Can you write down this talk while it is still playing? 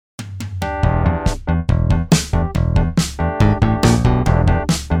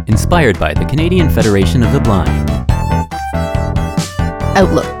inspired by the Canadian Federation of the Blind.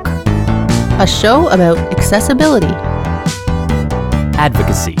 Outlook, a show about accessibility,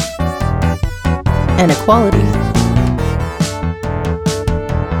 Advocacy, and equality.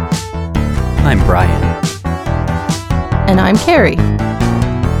 I'm Brian. And I'm Carrie.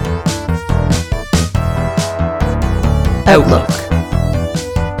 Outlook.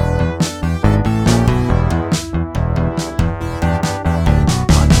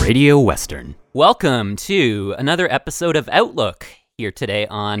 On Radio Western. Welcome to another episode of Outlook here today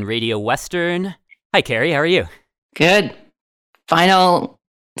on Radio Western. Hi, Carrie. How are you? Good. Final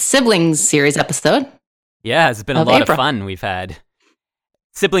siblings series episode. Yeah, it's been a lot April. of fun. We've had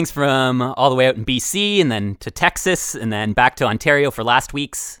siblings from all the way out in BC and then to Texas and then back to Ontario for last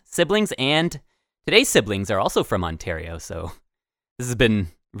week's siblings. And today's siblings are also from Ontario. So this has been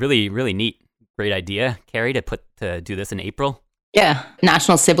really, really neat. Great idea, Carrie, to do this in April. Yeah,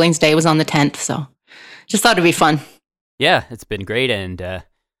 National Siblings Day was on the 10th, so just thought it'd be fun. Yeah, it's been great, and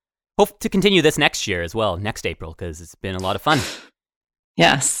hope to continue this next year as well, next April, because it's been a lot of fun.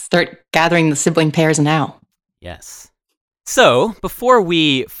 Yes, start gathering the sibling pairs now. Yes. So, before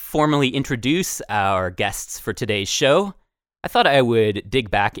we formally introduce our guests for today's show, I thought I would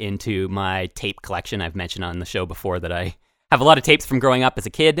dig back into my tape collection. I've mentioned on the show before that I have a lot of tapes from growing up as a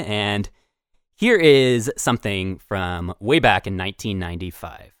kid, and here is something from way back in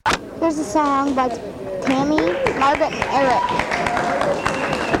 1995. Here's a song by Tammy, Margaret, and Eric.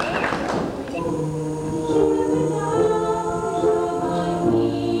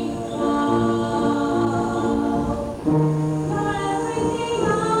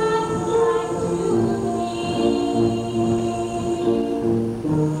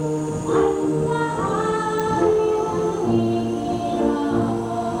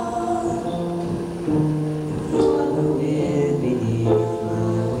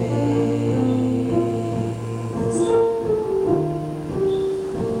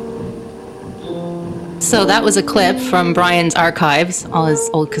 So that was a clip from Brian's archives, all his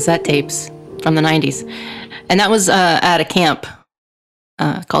old cassette tapes from the 90s. And that was at a camp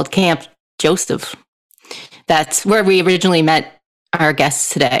called Camp Joseph. That's where we originally met our guests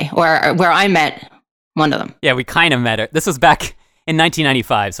today, or where I met one of them. Yeah, we kind of met her. This was back in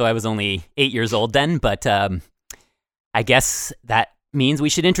 1995, so I was only 8 years old then, but I guess that means we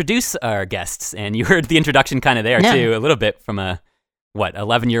should introduce our guests. And you heard the introduction kind of there, too, a little bit from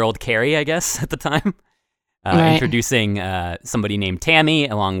 11-year-old Carrie, I guess, at the time. Right. Introducing somebody named Tammy,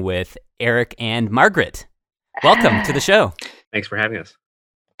 along with Eric and Margaret. Welcome to the show. Thanks for having us.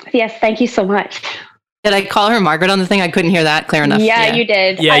 Yes, thank you so much. Did I call her Margaret on the thing? I couldn't hear that clear enough. Yeah, you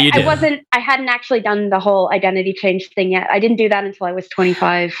did. Yeah, you did. I hadn't actually done the whole identity change thing yet. I didn't do that until I was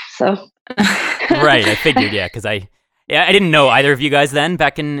 25, so. Right, I figured, yeah, because I didn't know either of you guys then,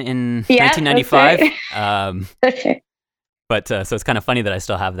 back in 1995. That's right. But so it's kind of funny that I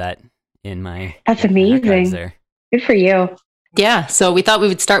still have that in my That's archives amazing. there. Good for you. Yeah, so we thought we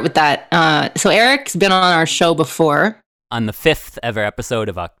would start with that. So Eric's been on our show before. On the 5th ever episode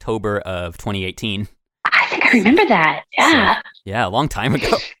of October of 2018. I think I remember that. Yeah. So, yeah, a long time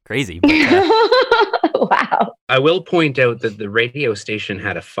ago. Crazy. But, Wow. I will point out that the radio station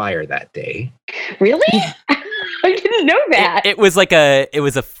had a fire that day. Really? I didn't know that. it was like a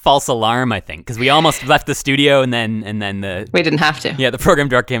false alarm, I think, because we almost left the studio and then the We didn't have to. the program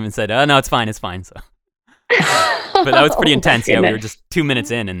director came and said, "Oh no, it's fine." So, but that was pretty intense. Yeah, we were just 2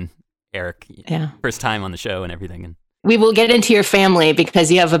 minutes in, and Eric, first time on the show and everything, and We will get into your family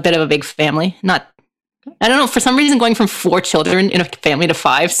because you have a bit of a big family. I don't know, for some reason going from 4 children in a family to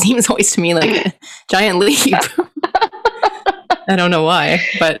 5 seems always to me like a giant leap. I don't know why,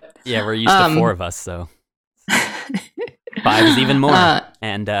 but yeah, we're used to 4 of us, so 5 is even more.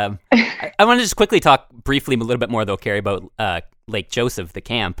 And I want to just quickly talk briefly a little bit more, though, Carrie, about Lake Joseph, the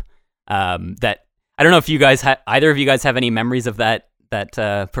camp. That I don't know if you guys either of you guys have any memories of that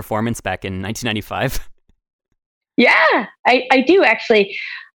performance back in 1995. Yeah, I do actually.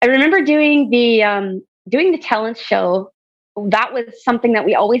 I remember doing the talent show. That was something that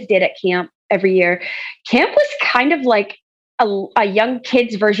we always did at camp every year. Camp was kind of like a young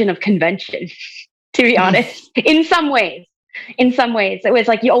kids version of convention, to be honest, in some ways. It was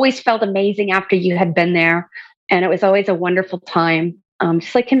like you always felt amazing after you had been there. And it was always a wonderful time,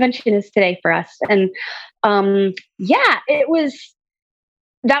 just like convention is today for us. And that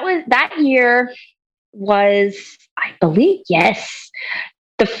year was, I believe, yes,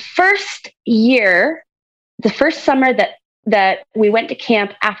 the first summer that we went to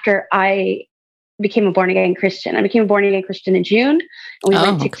camp after I became a born-again Christian. I became a born-again Christian in June, and we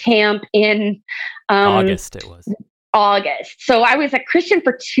went to camp in August it was. August. So I was a Christian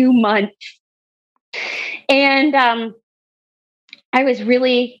for 2 months. And I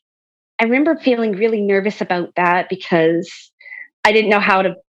remember feeling really nervous about that because I didn't know how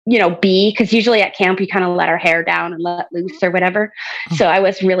to, be, because usually at camp, you kind of let our hair down and let loose or whatever. So I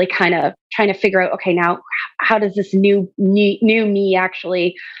was really kind of trying to figure out, okay, now how does this new me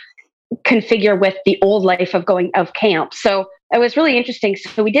actually configure with the old life of camp? So it was really interesting.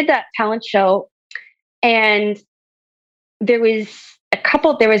 So we did that talent show, and there was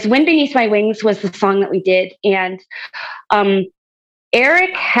Wind Beneath My Wings was the song that we did. And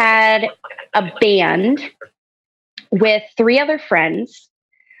Eric had a band with 3 other friends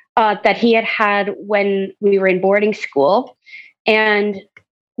that he had when we were in boarding school. And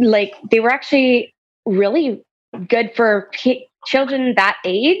like, they were actually really good for children that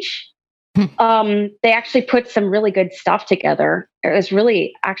age. They actually put some really good stuff together. It was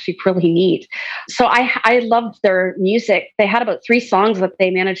really neat. So I loved their music. They had about 3 songs that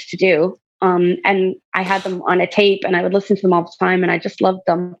they managed to do. And I had them on a tape, and I would listen to them all the time, and I just loved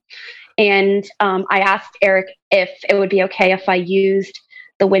them. And I asked Eric if it would be okay if I used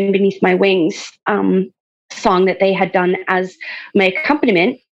the Wind Beneath My Wings song that they had done as my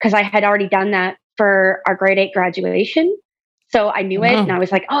accompaniment, because I had already done that for our grade 8 graduation. So I knew it, and I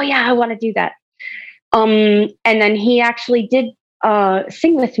was like, oh yeah, I want to do that. And then he actually did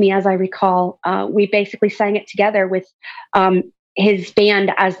sing with me, as I recall. We basically sang it together with his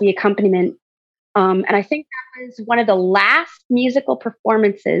band as the accompaniment. And I think that was one of the last musical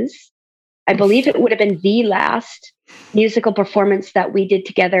performances. I believe it would have been the last musical performance that we did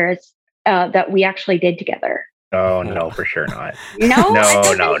together, that we actually did together. Oh, no, for sure not.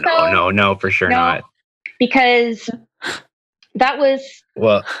 No, for sure not. Because that was...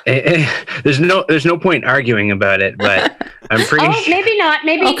 Well, there's no point arguing about it, but I'm pretty sure... maybe not.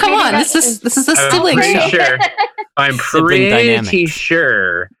 Oh, come on. This is a sibling show. I'm pretty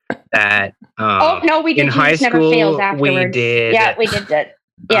sure that we did. In high school, we did. Yeah, we did that.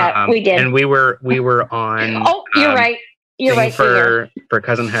 Yeah, we did. And we were on... Oh, you're right. You're right. For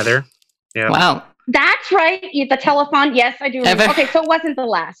Cousin Heather. Yeah. Wow. That's right. The telethon. Yes, I do remember. Okay, so it wasn't the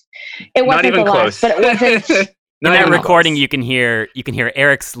last. It wasn't the close. last, but it wasn't... In that recording, you can hear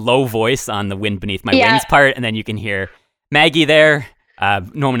Eric's low voice on the Wind Beneath My Wings part, and then you can hear Maggie there,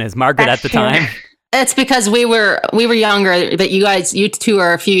 known as Margaret at the time. It's because we were younger, but you two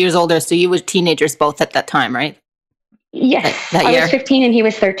are a few years older, so you were teenagers both at that time, right? Yes, that year. I was 15 and he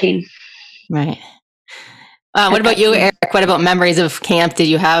was 13. Right. What about you, Eric? What about memories of camp did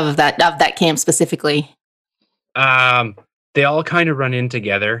you have of that camp specifically? They all kind of run in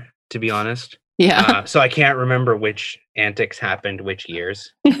together, to be honest. Yeah. So I can't remember which antics happened which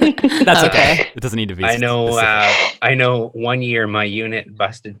years. That's okay. It doesn't need to be. I know. One year my unit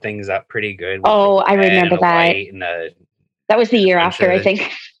busted things up pretty good. Oh, I remember that. That was the year after, I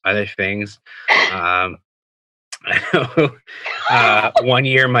think. Other things. One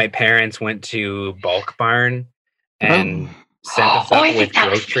year my parents went to Bulk Barn and sent us up with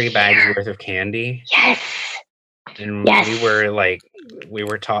grocery bags worth of candy. Yes. And we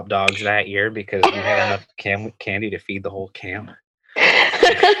were top dogs that year because we had enough candy to feed the whole camp.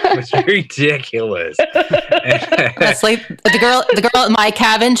 It was ridiculous. That's like the girl at my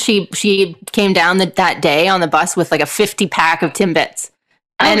cabin. She came down that day on the bus with like a 50-pack of Timbits.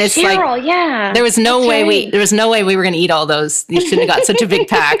 And it's Cheryl, like, yeah, there was no way we were going to eat all those. You shouldn't have got such a big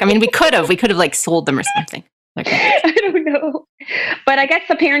pack. I mean, we could have like sold them or something. Okay. I don't know, but I guess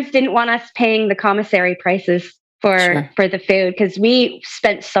the parents didn't want us paying the commissary prices for the food, because we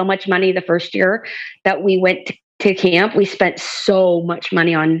spent so much money the first year that we went to camp. We spent so much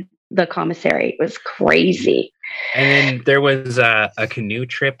money on the commissary. It was crazy. And then there was a canoe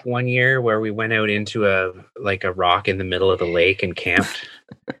trip one year where we went out into a rock in the middle of the lake and camped.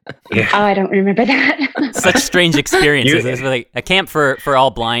 Yeah. Oh, I don't remember that. Such strange experiences. It was like a camp for all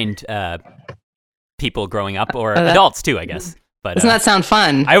blind people growing up, or adults too, I guess. But doesn't that sound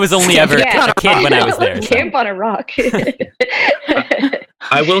fun? I was only ever a kid when I was there. Camp on a rock.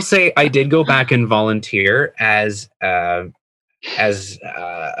 I will say I did go back and volunteer as a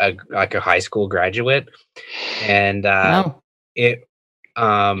high school graduate, and I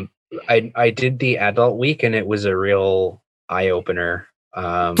did the adult week, and it was a real eye opener.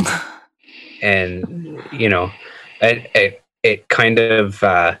 And it kind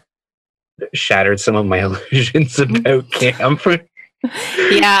of shattered some of my illusions about camp.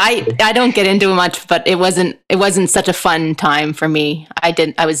 Yeah, I don't get into it much, but it wasn't such a fun time for me. I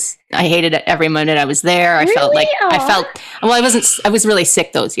hated it every minute I was there. I felt Really? well, I was really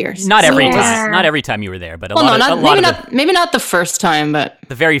sick those years. Not every Yeah. time. Not every time you were there, but Maybe not the first time, but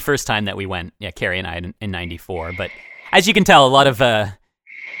the very first time that we went, Carrie and I in '94. But as you can tell, a lot of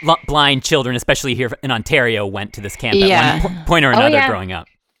blind children, especially here in Ontario, went to this camp at one point or another growing up.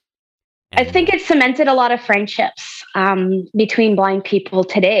 I think it cemented a lot of friendships between blind people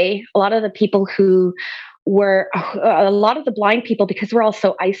today. A lot of the people because we're all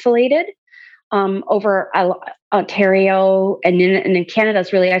so isolated over Ontario, and in Canada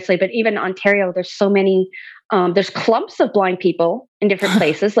is really isolated. But even Ontario, there's so many. There's clumps of blind people in different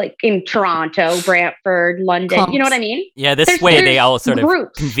places, like in Toronto, Brantford, London. Clumps. You know what I mean? Yeah, there's they all sort of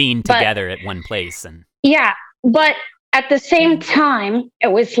convene together at one place, and but at the same time,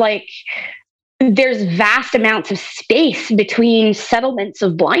 it was like there's vast amounts of space between settlements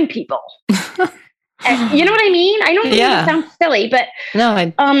of blind people. And, you know what I mean? I don't think it sounds silly, but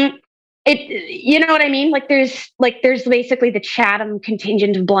no, you know what I mean? There's basically the Chatham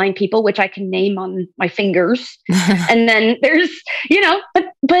contingent of blind people, which I can name on my fingers. And then there's,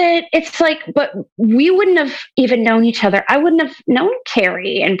 but it's but we wouldn't have even known each other. I wouldn't have known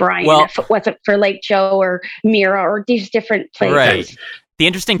Carrie and Brian if it wasn't for Lake Joe or Mira or these different places. Right. The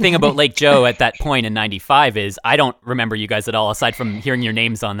interesting thing about Lake Joe at that point in '95 is I don't remember you guys at all, aside from hearing your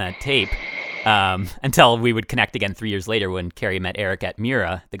names on that tape. Until we would connect again 3 years later when Carrie met Eric at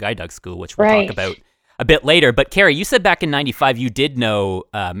Mira, the guide dog school, which we'll talk about a bit later. But Carrie, you said back in '95 you did know,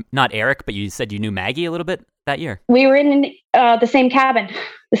 not Eric, but you said you knew Maggie a little bit that year. We were in the same cabin.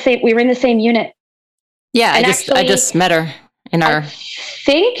 We were in the same unit. Yeah, I just met her in our... I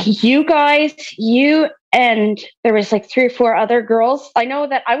think you and there was 3 or 4 other girls. I know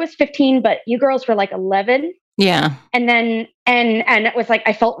that I was 15, but you girls were 11. Yeah. And then, and it was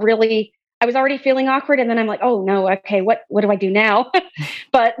I was already feeling awkward, and then I'm like, oh no, okay, what do I do now?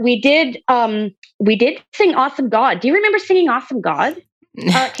 But we did sing "Awesome God." Do you remember singing "Awesome God,"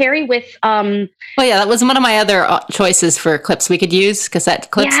 Carrie? With well, yeah, that was one of my other choices for clips we could use,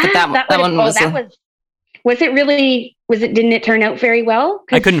 cassette clips. Yeah, but that one was. Was it really? Didn't it turn out very well?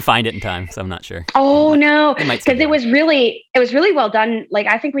 I couldn't find it in time, so I'm not sure. Oh no, because it was really well done.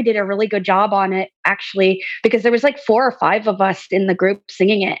 I think we did a really good job on it, actually, because there was 4 or 5 of us in the group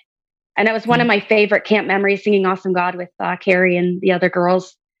singing it. And it was one of my favorite camp memories, singing "Awesome God" with Carrie and the other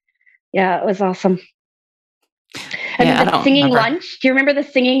girls. Yeah, it was awesome. And the singing lunch. Do you remember the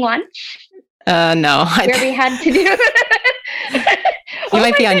singing lunch? No. Where we had to do... You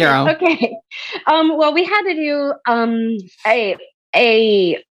might be on your own. Okay. Well, we had to do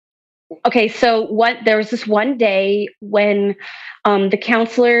there was this one day when the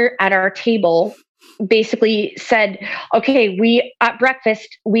counselor at our table basically said, okay, at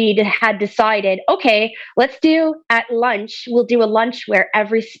breakfast, we had decided, okay, let's do at lunch. We'll do a lunch where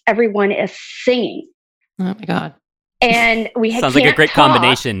everyone is singing. Oh my God. And we sounds like a great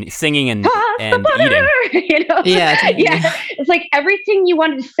combination, singing and eating. Yeah. Yeah. It's everything you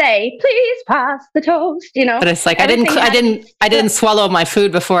wanted to say, please pass the toast, But it's I didn't swallow my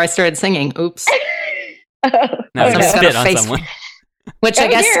food before I started singing. Oops. Now some spit on someone. Which I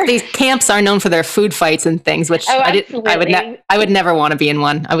guess these camps are known for their food fights and things, which I would never want to be in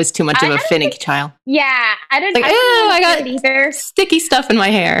one. I was too much of a finicky child. Yeah. I got either sticky stuff in my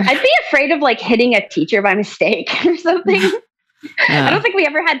hair. I'd be afraid of yeah, a teacher by mistake or something. I don't think we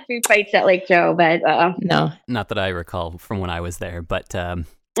ever had food fights at Lake Joe, but no. Not that I recall from when I was there, but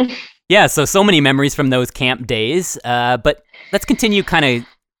yeah, so many memories from those camp days. But let's continue kind of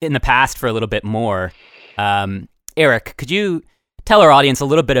in the past for a little bit more. Eric, could you tell our audience a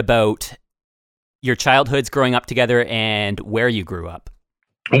little bit about your childhoods growing up together and where you grew up?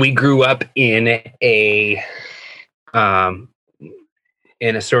 We grew up in a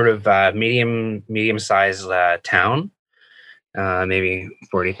sort of medium-sized town, maybe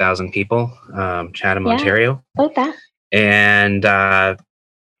 40,000 people, Chatham, Ontario. About that. And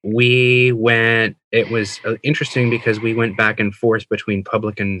we went. It was interesting because we went back and forth between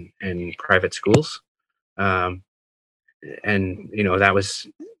public and private schools. And that was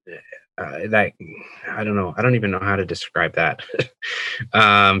that I don't know. I don't even know how to describe that.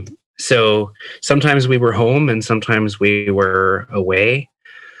 So sometimes we were home and sometimes we were away.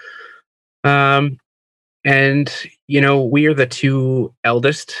 And we are the 2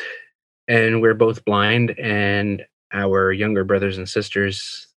 eldest, and we're both blind, and our younger brothers and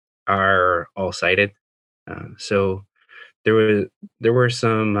sisters are all sighted. So there were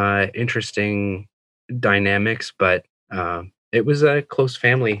some interesting dynamics, but it was a close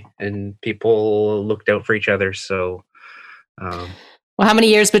family and people looked out for each other. So Well, how many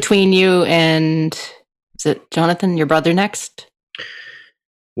years between you and, is it Jonathan, your brother next?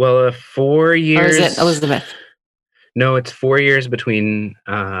 Well, 4 years. Or is it Elizabeth? No, it's 4 years between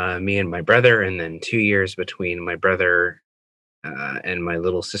me and my brother, and then 2 years between my brother and my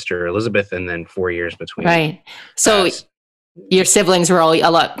little sister Elizabeth, and then 4 years between. Right. So your siblings were all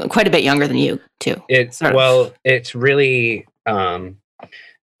quite a bit younger than you too. It's really my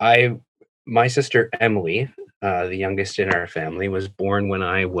sister Emily, the youngest in our family, was born when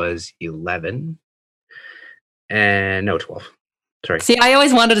I was 11, and no, 12. Sorry. See, I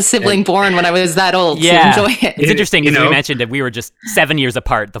always wanted a sibling born when I was that old. Yeah, to enjoy it. It's interesting because we mentioned that we were just 7 years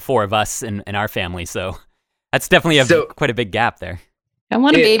apart, the four of us in our family. So that's definitely quite a big gap there. I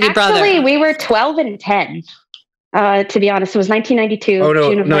want a baby brother. Actually, we were 12 and 10. To be honest, it was 1992. Oh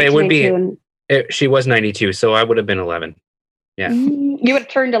no, June of no, it would be. and She was 92, so I would have been 11. Yeah, you would have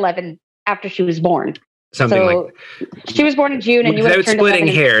turned 11 after she was born. Something like. She was born in June, and you would have turned 11. Without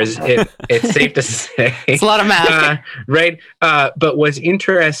splitting hairs, it's safe to say it's a lot of math, right? But what's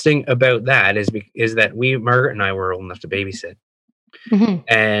interesting about that is that Margaret and I were old enough to babysit,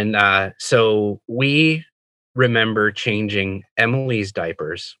 and so we remember changing Emily's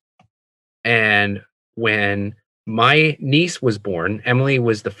diapers, and when my niece was born, Emily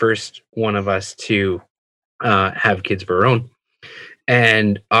was the first one of us to have kids of her own.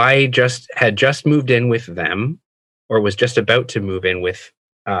 And I had just moved in with them, or was just about to move in with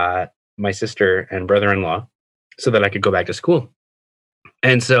my sister and brother-in-law, so that I could go back to school.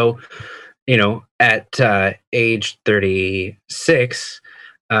 And so, at age 36,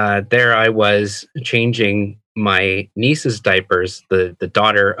 there I was changing my niece's diapers, the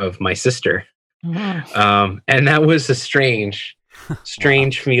daughter of my sister. And that was a strange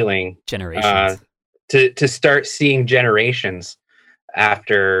feeling. Generations. To start seeing generations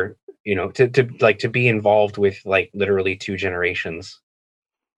after, to be involved with like literally two generations.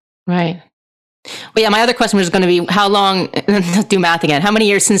 Right. Well, yeah, my other question was going to be how long, let's do math again. How many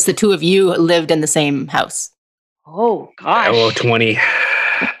years since the two of you lived in the same house? Oh, gosh. Oh, 20.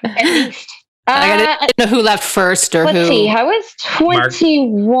 At least. I didn't know who left first or who. Let's see. I was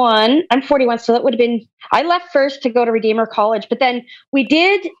 21. I'm 41, so that would have been. I left first to go to Redeemer College, but then we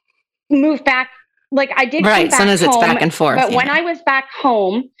did move back. Like I did. Right. Come back Sometimes home, it's back and forth. But when I was back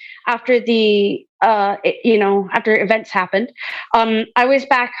home after the, after events happened, I was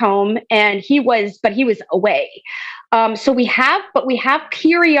back home and he was away. So we have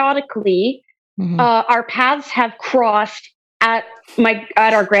periodically, our paths have crossed at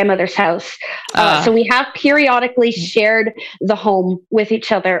our grandmother's house. So we have periodically shared the home with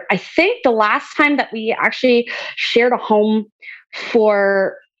each other. I think the last time that we actually shared a home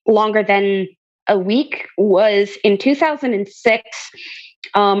for longer than a week was in 2006.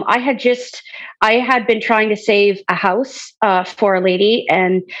 I had been trying to save a house for a lady,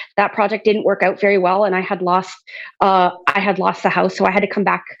 and that project didn't work out very well. And I had lost the house, so I had to come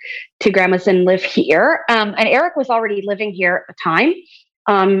back to Grandma's and live here. And Eric was already living here at the time,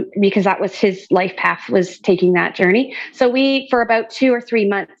 because that was his life path, was taking that journey. So we, for about 2 or 3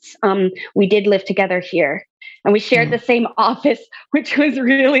 months, we did live together here. And we shared the same office, which was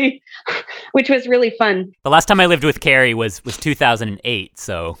really fun. The last time I lived with Carrie was 2008,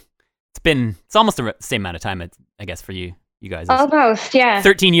 so it's almost the same amount of time, I guess, for you guys. Almost, yeah.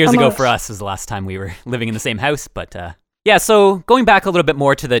 13 years ago for us was the last time we were living in the same house, but yeah. So going back a little bit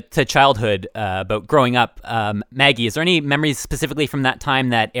more to childhood, about growing up, Maggie, is there any memories specifically from that time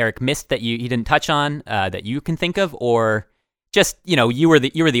that Eric missed that you didn't touch on that you can think of, or just you were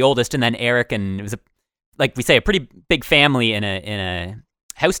the oldest, and then Eric, and it was like we say, a pretty big family in a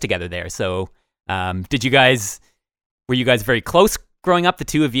house together there. So, were you guys very close growing up, the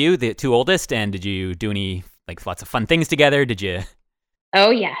two of you, the two oldest, and did you do any like lots of fun things together? Did you?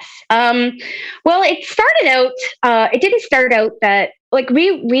 Oh yes. Well, it started out. It didn't start out that like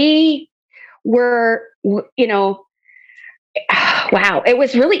we were, wow. It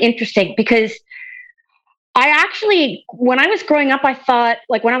was really interesting because I actually, when I was growing up, I thought,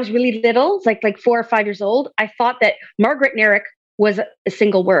 like when I was really little, like 4 or 5 years old, I thought that Margaret and Eric was a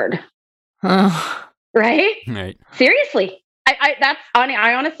single word. Right? Right. Seriously.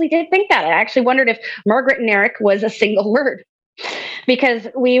 I honestly did think that. I actually wondered if Margaret and Eric was a single word, because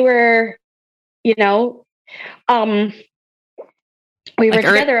we were, we were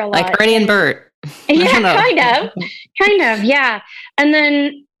together a lot. Like Ernie and Bert. Yeah, kind of. Yeah. And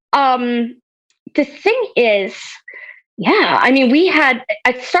then, the thing is, I mean, I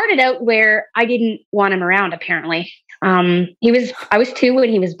started out where I didn't want him around, apparently. I was 2 when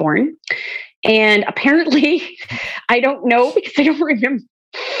he was born. And apparently, I don't know because I don't remember,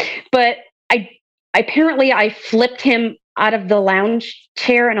 but I flipped him out of the lounge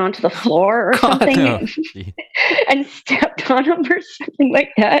chair and onto the floor or something and stepped on him or something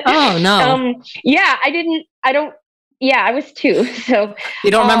like that. Oh no. I was 2. So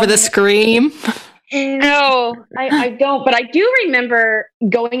you don't remember the scream? No, I don't. But I do remember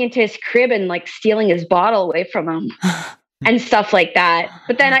going into his crib and like stealing his bottle away from him and stuff like that.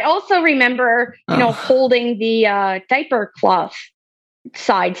 But then I also remember, holding the diaper cloth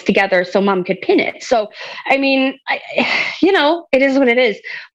sides together so mom could pin it. So, I mean, it is what it is.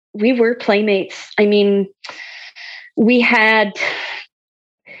 We were playmates. I mean, we had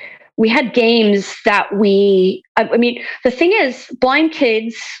games that the thing is, blind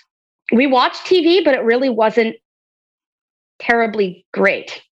kids, we watched TV, but it really wasn't terribly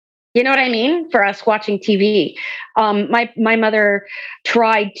great. You know what I mean? For us watching TV, my mother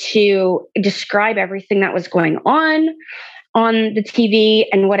tried to describe everything that was going on the TV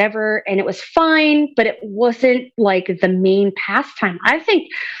and whatever, and it was fine, but it wasn't like the main pastime. I think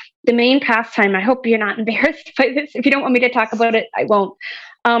the main pastime, I hope you're not embarrassed by this. If you don't want me to talk about it, I won't.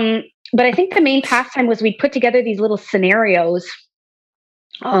 But I think the main pastime was we'd put together these little scenarios.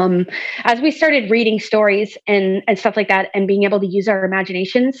 As we started reading stories and stuff like that and being able to use our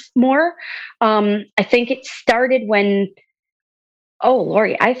imaginations more, I think it started when,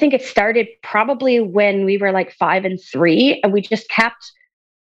 Lori, I think it started probably when we were like 5 and 3, and we just kept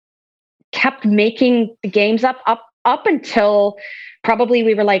making the games up until probably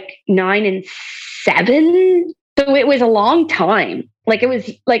we were like 9 and 7. So it was a long time. Like it was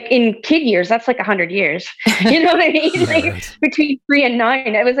like in kid years, that's like 100 years. You know what I mean? Right. Between 3 and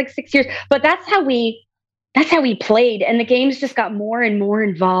 9, it was like 6 years. But that's how we played, and the games just got more and more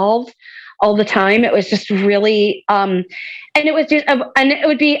involved all the time. It was just really, and it was just, and it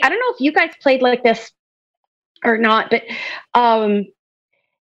would be, I don't know if you guys played like this or not, but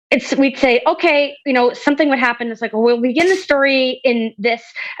we'd say, okay, something would happen. It's like, well, we'll begin the story in this.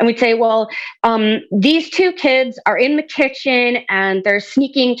 And we'd say, well, these 2 kids are in the kitchen and they're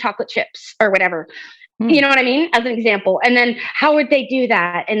sneaking chocolate chips or whatever. You know what I mean? As an example. And then how would they do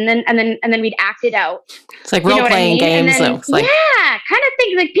that? And then we'd act it out. It's like role-playing games. Then, kind of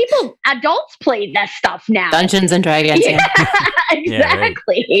thing. Like adults play that stuff now. Dungeons and Dragons. Yeah,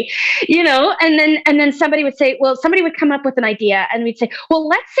 exactly. Yeah, right. And then somebody would say, well, somebody would come up with an idea and we'd say, well,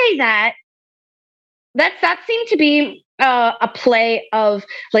 let's say that seemed to be a play of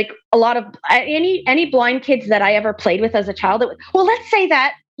like a lot of any blind kids that I ever played with as a child. Let's say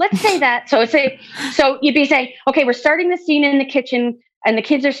that. So you'd be saying, okay, we're starting the scene in the kitchen and the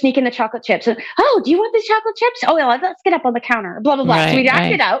kids are sneaking the chocolate chips. And, do you want the chocolate chips? Oh, yeah, let's get up on the counter, blah, blah, blah. Right, so we'd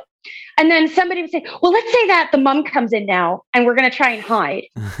act it out. And then somebody would say, well, let's say that the mom comes in now and we're going to try and hide.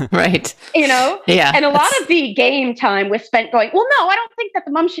 Right. Yeah. And a lot of the game time was spent going, well, no, I don't think that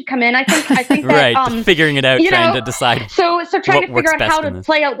the mom should come in. I think that, right. Figuring it out, trying to decide. So trying to figure out how to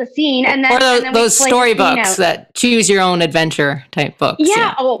play out the scene. And then, or those storybooks that choose your own adventure type books.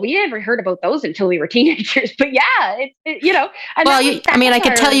 Yeah. Oh, we never heard about those until we were teenagers, but yeah, I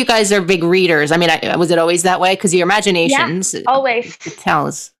could tell you guys are big readers. I mean, was it always that way? Because your imaginations always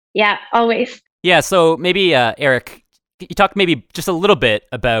tells. Yeah, always. Yeah, so maybe, Eric, you talk maybe just a little bit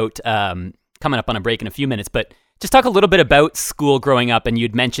about coming up on a break in a few minutes, but just talk a little bit about school growing up. And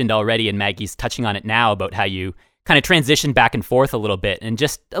you'd mentioned already, and Maggie's touching on it now, about how you kind of transitioned back and forth a little bit, and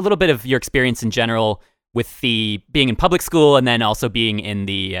just a little bit of your experience in general with the being in public school and then also being in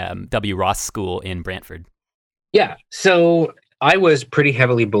the W. Ross School in Brantford. Yeah, so I was pretty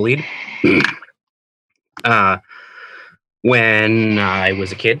heavily bullied when I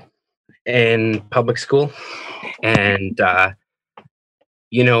was a kid in public school, and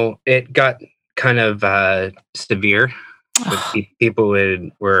it got kind of severe. People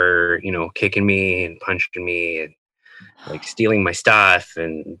were kicking me and punching me and like stealing my stuff,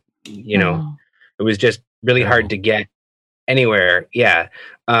 and it was just really hard to get anywhere. Yeah.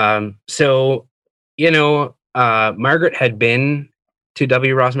 So Margaret had been to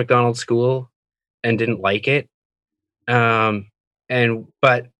W. Ross Macdonald School and didn't like it.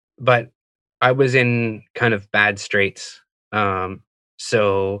 But I was in kind of bad straits.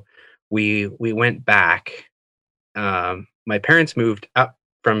 So we went back. My parents moved up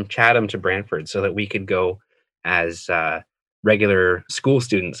from Chatham to Brantford so that we could go as regular school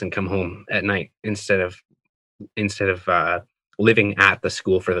students and come home at night instead of living at the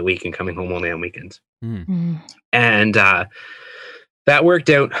school for the week and coming home only on weekends. And that worked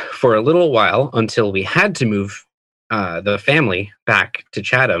out for a little while until we had to move the family back to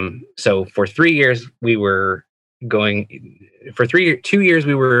Chatham. So for 3 years we were going. For 2 years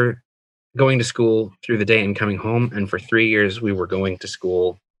we were going to school through the day and coming home, and for 3 years we were going to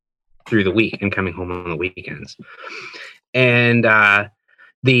school through the week and coming home on the weekends. and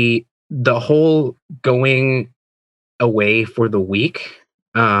the whole going away for the week,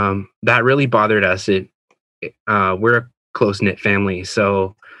 that really bothered us. We're a close-knit family,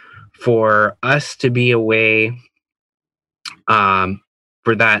 so for us to be away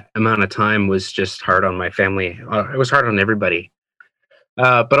for that amount of time was just hard on my family. It was hard on everybody.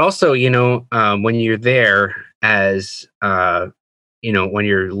 But also, when you're there as, when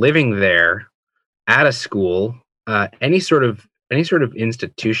you're living there at a school, any sort of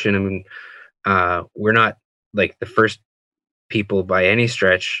institution. I mean, we're not like the first people by any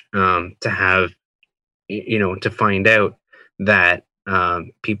stretch to have, to find out that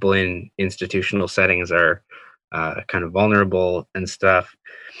people in institutional settings are kind of vulnerable and stuff.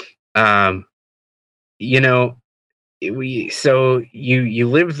 So you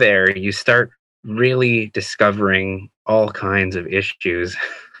live there, you start really discovering all kinds of issues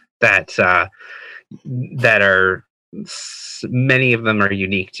that are, many of them are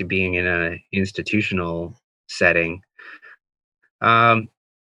unique to being in an institutional setting. And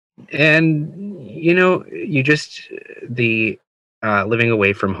you just, the living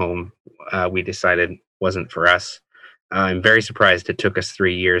away from home, we decided wasn't for us. I'm very surprised it took us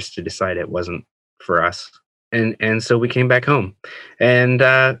 3 years to decide it wasn't for us. And so we came back home. And,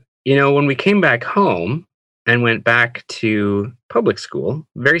 when we came back home and went back to public school,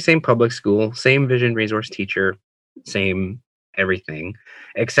 very same public school, same vision resource teacher, same everything,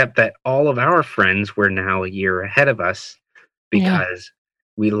 except that all of our friends were now a year ahead of us because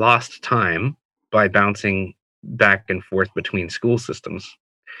we lost time by bouncing back and forth between school systems.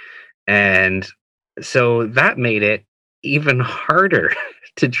 And so that made it even harder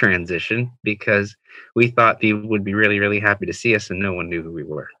to transition because we thought people would be really, really happy to see us and no one knew who we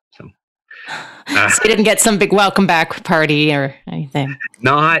were. So you didn't get some big welcome back party or anything?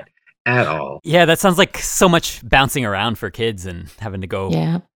 Not at all. Yeah, that sounds like so much bouncing around for kids and having to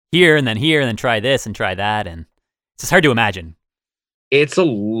go here and then try this and try that. And it's just hard to imagine. It's a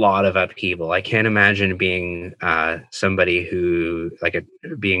lot of upheaval. I can't imagine being somebody who,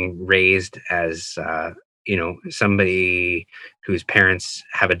 being raised as, somebody whose parents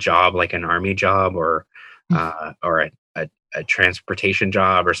have a job like an army job or a transportation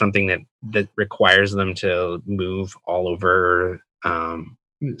job or something that requires them to move all over,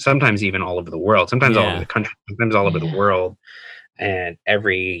 sometimes even all over the world, sometimes all over the country, sometimes all over the world. And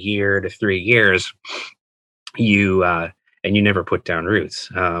every year to 3 years, you never put down roots.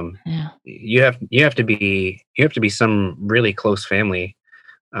 You have to be some really close family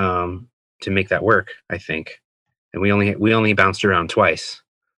to make that work, I think. And we only bounced around twice,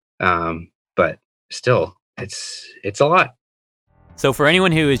 but still, it's a lot. So for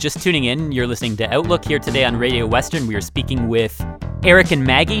anyone who is just tuning in, you're listening to Outlook here today on Radio Western. We are speaking with Eric and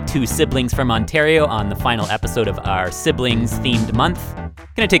Maggie, two siblings from Ontario, on the final episode of our siblings-themed month.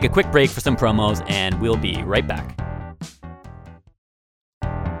 Gonna take a quick break for some promos, and we'll be right back.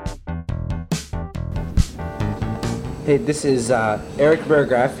 Hey, this is Eric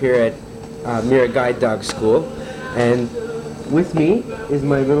Burgraff here at Mira Guide Dog School, and with me is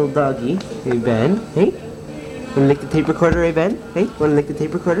my little doggy, hey Ben. Hey, wanna lick the tape recorder, hey Ben? Hey, wanna lick the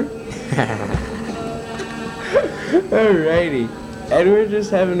tape recorder? Alrighty, and we're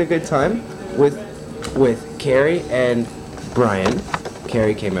just having a good time with Carrie and Brian.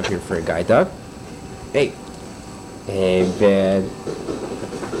 Carrie came up here for a guide dog. Hey Ben.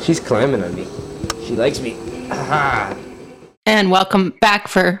 She's climbing on me. She likes me. Aha. And welcome back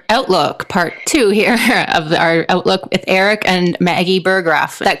for Outlook Part 2 here of our Outlook with Eric and Maggie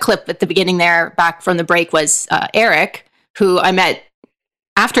Burgraff. That clip at the beginning there, back from the break, was Eric, who I met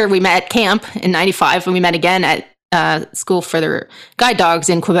after we met at camp in 95, and we met again at school for the guide dogs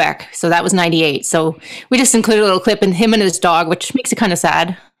in Quebec. So that was 98. So we just included a little clip in him and his dog, which makes it kind of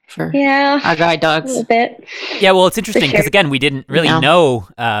sad for our guide dogs. A little bit. Yeah, well, it's interesting because, again, we didn't really know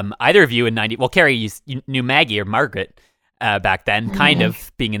either of you in 90. Well, Carrie, you knew Maggie or Margaret back then, kind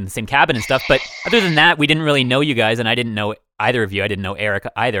of being in the same cabin and stuff. But other than that, we didn't really know you guys, and I didn't know either of you. I didn't know Eric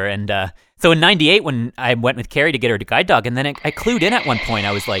either. And so in 98, when I went with Carrie to get her to guide dog, and then I clued in at one point,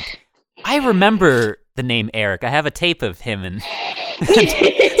 I was like, I remember the name Eric. I have a tape of him, and so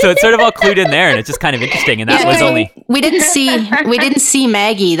it's sort of all clued in there, and it's just kind of interesting. And that was only we didn't see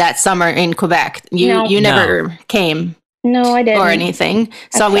Maggie that summer in Quebec. You never came. No, I didn't. Or anything.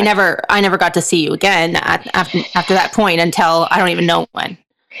 So I never got to see you again after that point until I don't even know when.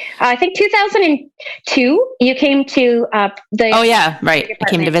 I think 2002, you came to the... Oh, yeah, right. I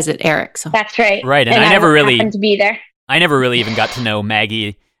came to visit Eric. So that's right. Right, and I never really... happened to be there. I never really even got to know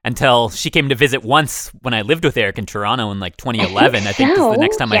Maggie until she came to visit once when I lived with Eric in Toronto in 2011. I think was the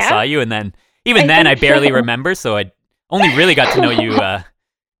next time I saw you. And then, I barely remember, so I only really got to know you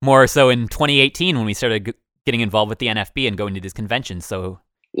more so in 2018 when we started getting involved with the NFB and going to these conventions. So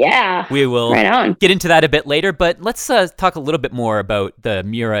Yeah. we will Right on. get into that a bit later, but let's talk a little bit more about the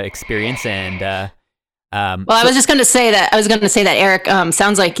Mira experience. And Well, I was going to say that Eric,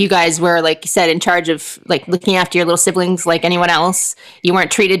 sounds like you guys were, like you said, in charge of like looking after your little siblings like anyone else. You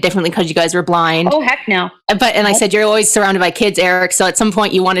weren't treated differently because you guys were blind. Oh, heck no. And I said you're always surrounded by kids, Eric. So at some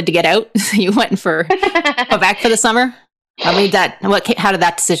point you wanted to get out. You went for Quebec for the summer. How did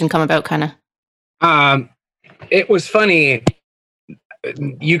that decision come about? Kind of. It was funny.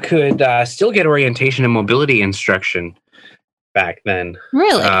 You could still get orientation and mobility instruction back then.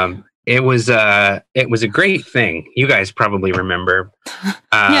 Really? It was a great thing. You guys probably remember.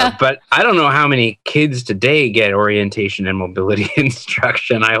 Yeah. But I don't know how many kids today get orientation and mobility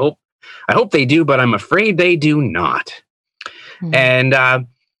instruction. I hope they do, but I'm afraid they do not. Mm-hmm. And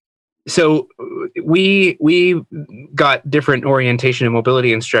so we got different orientation and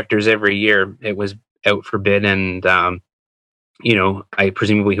mobility instructors every year. It was out for bid, and I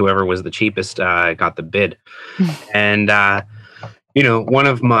presumably whoever was the cheapest got the bid. And one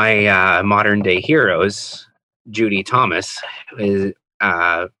of my modern day heroes, Judy Thomas,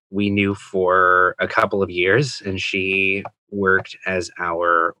 we knew for a couple of years, and she worked as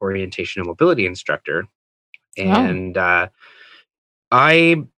our orientation and mobility instructor. And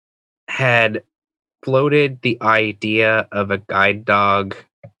I had floated the idea of a guide dog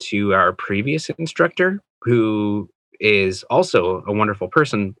to our previous instructor, who is also a wonderful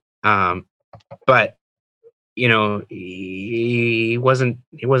person. But he wasn't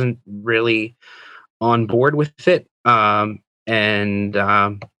really on board with it.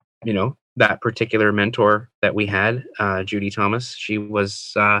 That particular mentor that we had, Judy Thomas, she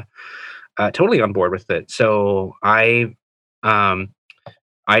was totally on board with it. So I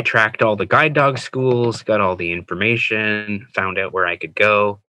tracked all the guide dog schools, got all the information, found out where I could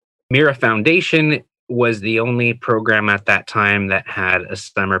go. Mira Foundation was the only program at that time that had a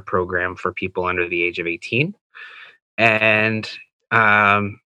summer program for people under the age of 18. And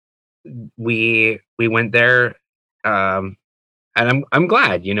we went there, and I'm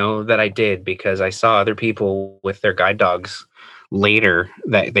glad, that I did, because I saw other people with their guide dogs later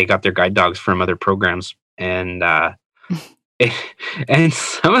that they got their guide dogs from other programs, and and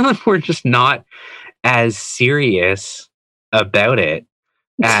some of them were just not as serious about it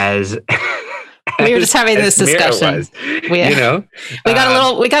as we were just having this discussion. We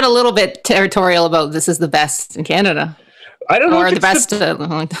got a little bit territorial about this is the best in Canada. I don't know, or the best.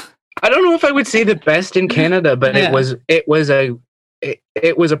 I don't know if I would say the best in Canada, but it was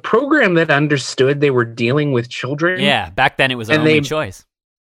a program that understood they were dealing with children. Yeah, back then it was our only choice.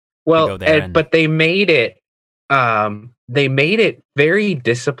 Well, but they made it. They made it very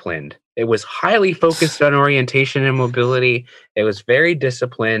disciplined. It was highly focused on orientation and mobility. It was very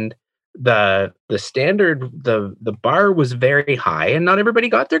disciplined. The standard, the bar was very high, and not everybody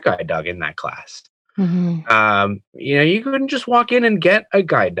got their guide dog in that class. Mm-hmm. You couldn't just walk in and get a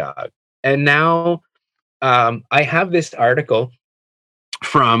guide dog. And now I have this article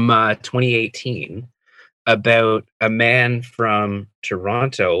from 2018 about a man from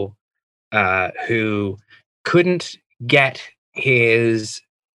Toronto who couldn't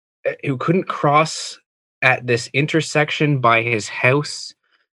cross at this intersection by his house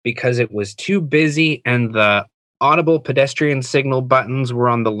because it was too busy, and the audible pedestrian signal buttons were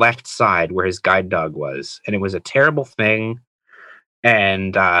on the left side where his guide dog was, and it was a terrible thing.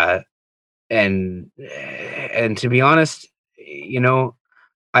 And to be honest,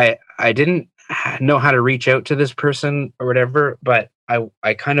 I didn't know how to reach out to this person or whatever, but I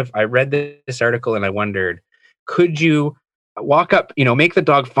read this article and I wondered, could you walk up, make the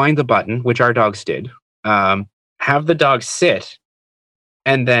dog find the button, which our dogs did, have the dog sit,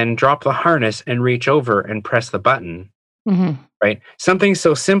 and then drop the harness and reach over and press the button, right? Something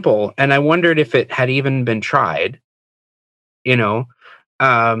so simple. And I wondered if it had even been tried, because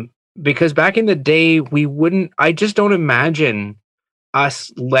back in the day, I just don't imagine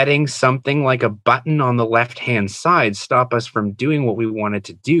us letting something like a button on the left-hand side stop us from doing what we wanted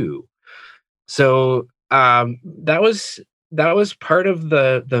to do. So that was part of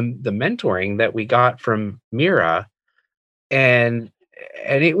the mentoring that we got from Mira, and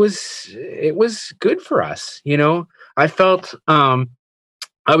it was good for us. I felt I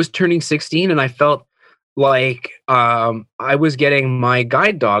was turning 16, and I felt like I was getting my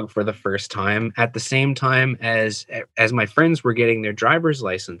guide dog for the first time at the same time as my friends were getting their driver's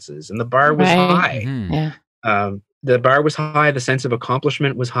licenses, and the bar was high. Mm-hmm. Yeah. The bar was high. The sense of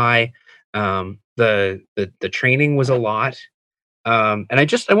accomplishment was high. The training was a lot. And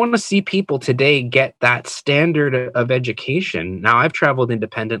I want to see people today get that standard of education. Now, I've traveled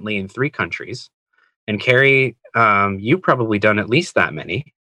independently in 3 countries, and Carrie, you've probably done at least that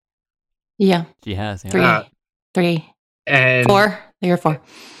many. Yeah. She has. Yeah. 3, And 4. 3 or 4.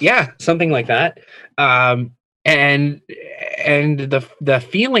 Yeah, something like that. And the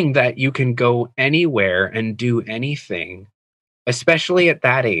feeling that you can go anywhere and do anything, especially at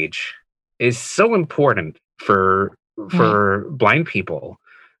that age, is so important for blind people.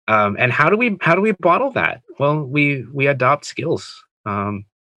 And how do we bottle that? Well, we adopt skills. And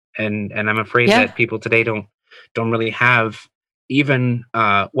I'm afraid that people today don't really have even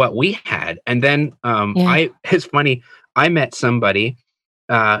what we had. And then it's funny, I met somebody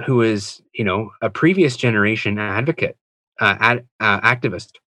who is, a previous generation advocate,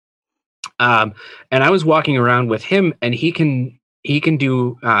 activist. And I was walking around with him, and he can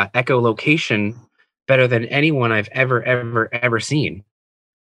do echolocation better than anyone I've ever seen.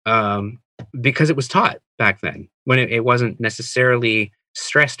 Because it was taught back then, when it wasn't necessarily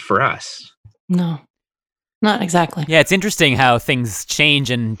stressed for us. No, not exactly. Yeah, it's interesting how things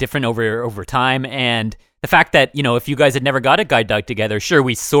change and different over time, and the fact that, if you guys had never got a guide dog together, sure,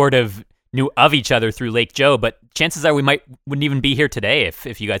 we sort of knew of each other through Lake Joe, but chances are we wouldn't even be here today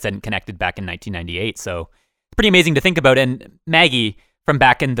if you guys hadn't connected back in 1998. So it's pretty amazing to think about. And Maggie, from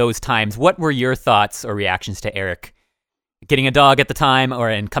back in those times, what were your thoughts or reactions to Eric getting a dog at the time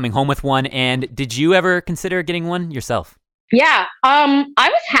and coming home with one? And did you ever consider getting one yourself? Yeah, I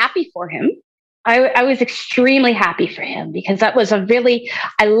was happy for him. I was extremely happy for him, because that was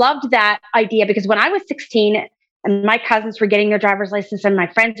I loved that idea, because when I was 16 and my cousins were getting their driver's license and my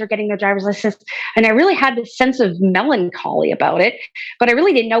friends were getting their driver's license, and I really had this sense of melancholy about it, but I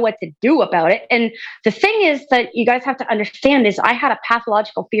really didn't know what to do about it. And the thing is that you guys have to understand is I had a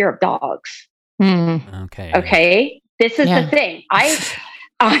pathological fear of dogs. Mm. Okay. This is the thing.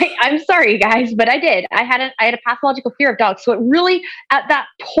 I'm sorry, guys, but I did. I had a pathological fear of dogs. So it really, at that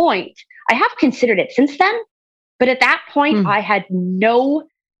point, I have considered it since then, but at that point, I had no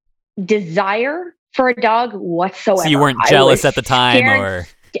desire for a dog whatsoever. So you weren't jealous at the time, or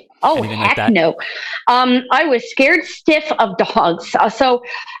anything heck like that? No. I was scared stiff of dogs. So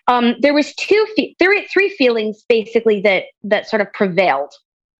there was 3 feelings basically that sort of prevailed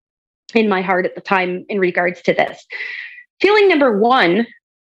in my heart at the time in regards to this. Feeling number 1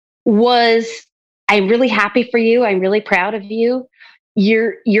 was, I'm really happy for you. I'm really proud of you.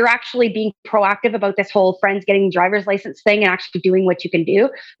 You're actually being proactive about this whole friends getting driver's license thing and actually doing what you can do,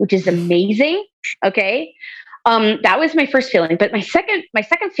 which is amazing. Okay. That was my first feeling. But my second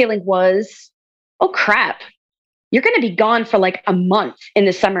feeling was, oh crap, you're going to be gone for like a month in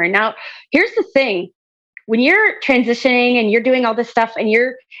the summer. Now, here's the thing. When you're transitioning and you're doing all this stuff and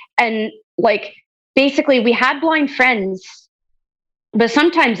basically we had blind friends, but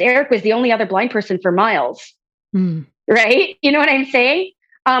sometimes Eric was the only other blind person for miles. Right? You know what I'm saying?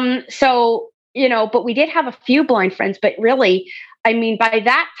 So, but we did have a few blind friends, but really, I mean, by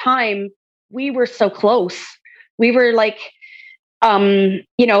that time we were so close. We were like,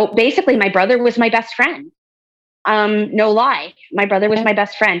 basically my brother was my best friend. No lie. My brother was my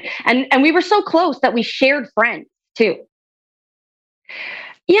best friend. And we were so close that we shared friends too.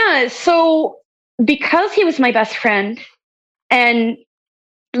 Yeah. So because he was my best friend and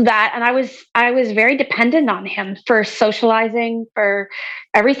I was very dependent on him for socializing, for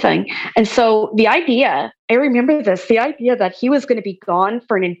everything. And so the idea that he was going to be gone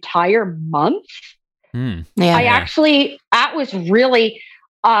for an entire month. That was really,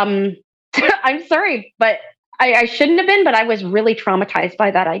 I'm sorry, but I shouldn't have been, but I was really traumatized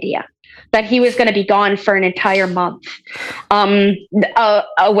by that idea that he was going to be gone for an entire month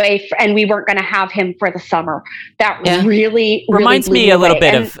away, and we weren't going to have him for the summer. That really reminds me a little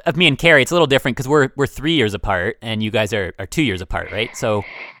bit and, of me and Carrie. It's a little different because we're 3 years apart, and you guys are 2 years apart, right? So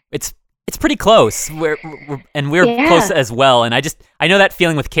it's pretty close. We're close as well. And I know that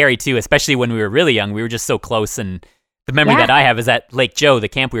feeling with Carrie too, especially when we were really young. We were just so close, and the memory that I have is at Lake Joe, the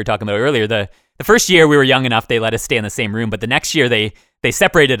camp we were talking about earlier. The first year we were young enough, they let us stay in the same room, but the next year they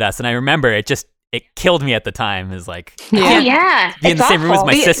separated us, and I remember it killed me at the time. Is like, be in the same room as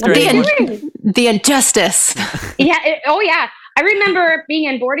my sister. The injustice. I remember being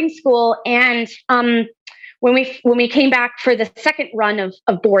in boarding school, and when we came back for the second run of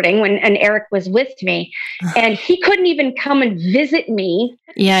boarding, and Eric was with me, and he couldn't even come and visit me.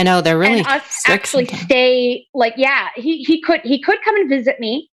 Yeah, I know, they're really and us actually stay. He could come and visit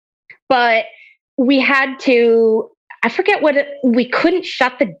me, but we had to I forget we couldn't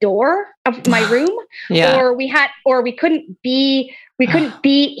shut the door of my room, Yeah. or he couldn't be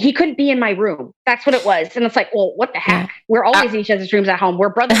in my room. That's what it was. And it's like, well, what the heck? Yeah. We're always in each other's rooms at home. We're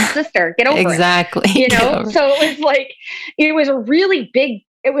brother and sister. Get over Exactly. it. You Get know? over it. So it was like, it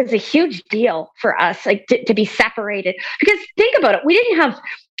was a huge deal for us, like to be separated. Because think about it. We didn't have,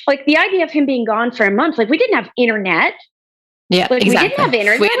 like, the idea of him being gone for a month, like, we didn't have internet. Yeah, Like, exactly. we didn't have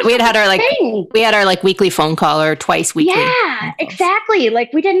internet. We had our thing. we had our like weekly phone call or twice weekly. Yeah, exactly.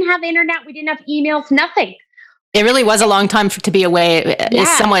 Like, we didn't have internet. We didn't have emails, nothing. It really was a long time to be away. Yeah.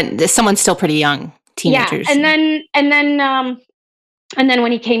 Someone's still pretty young, teenagers. Yeah, and then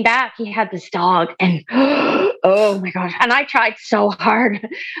when he came back, he had this dog, and oh my gosh! And I tried so hard,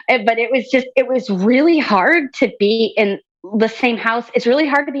 but it was really hard to be in the same house. It's really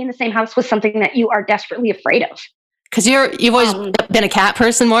hard to be in the same house with something that you are desperately afraid of. Because you've always been a cat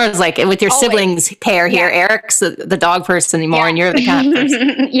person more. It's like with your always. Siblings pair here. Yeah. Eric's the dog person more, and you're the cat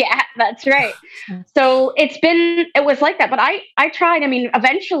person. Yeah, that's right. So it was like that. But I tried. I mean,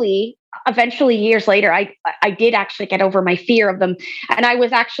 eventually years later, I did actually get over my fear of them. And I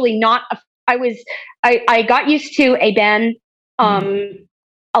was actually not, I got used to a Ben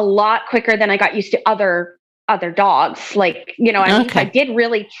a lot quicker than I got used to other dogs. Like, you know, I did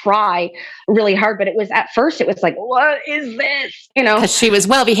really try really hard, but at first it was like, what is this? You know, because she was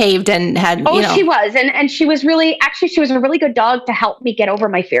well behaved and had, she was. And she was she was a really good dog to help me get over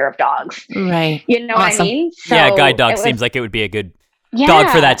my fear of dogs. Right. You know what I mean? So yeah, guide dog seems like it would be a good dog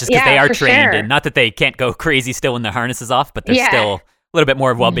for that, just because they are trained, and not that they can't go crazy still when the harness is off, but they're still a little bit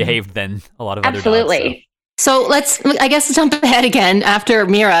more well behaved than a lot of other dogs. Absolutely. So I guess, jump ahead again after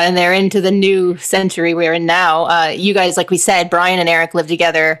Mira, and they're into the new century we're in now. You guys, like we said, Brian and Eric lived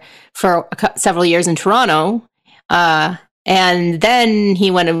together for several years in Toronto. And then he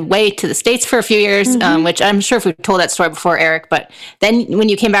went away to the States for a few years, which I'm sure if we've told that story before, Eric. But then when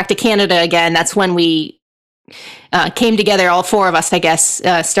you came back to Canada again, that's when we came together, all four of us, I guess,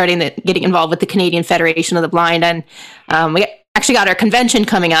 getting involved with the Canadian Federation of the Blind. And we actually got our convention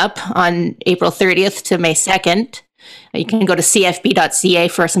coming up on April 30th to May 2nd. You can go to cfb.ca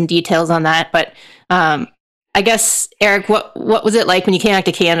for some details on that. But I guess, Eric, what was it like when you came back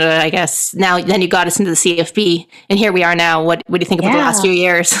to Canada? I guess then you got us into the CFB, and here we are now. What do you think about the last few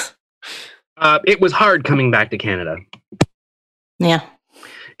years? It was hard coming back to Canada. Yeah,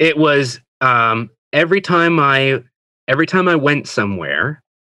 it was. Every time I went somewhere,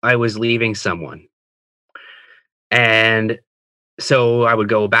 I was leaving someone, and so I would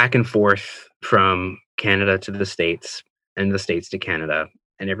go back and forth from Canada to the States and the States to Canada,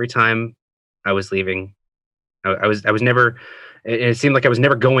 and every time I was leaving, I was never. It seemed like I was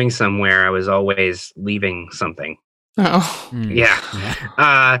never going somewhere. I was always leaving something. Oh,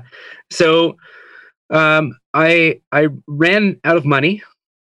 yeah. So I ran out of money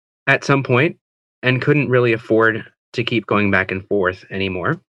at some point and couldn't really afford to keep going back and forth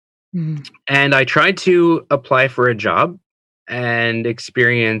anymore. And I tried to apply for a job and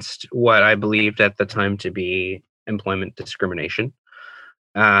experienced what I believed at the time to be employment discrimination.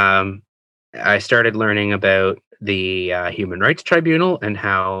 I started learning about the Human Rights Tribunal and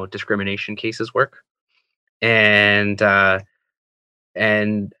how discrimination cases work. And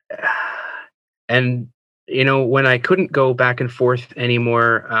you know, when I couldn't go back and forth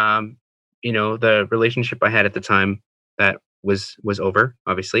anymore, you know, the relationship I had at the time, that was over,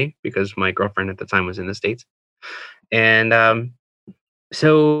 obviously, because my girlfriend at the time was in the States. And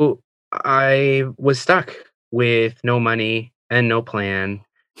so I was stuck with no money and no plan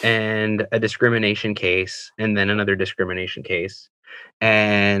and a discrimination case and then another discrimination case.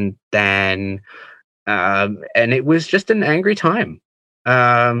 And then and it was just an angry time.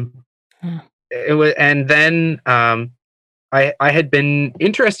 It was, and then I had been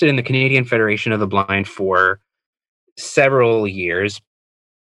interested in the Canadian Federation of the Blind for several years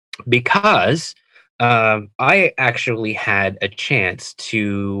because I actually had a chance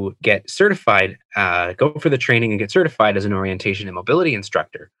to get certified, go for the training and get certified as an orientation and mobility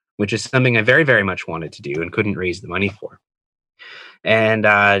instructor, which is something I very, very much wanted to do and couldn't raise the money for. And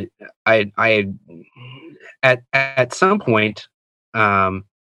I at some point, I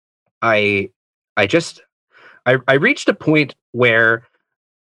reached a point where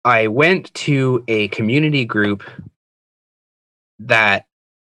I went to a community group that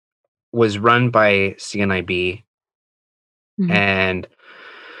was run by CNIB, and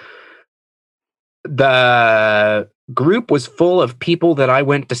the group was full of people that I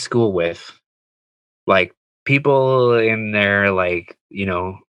went to school with, like people in their, like, you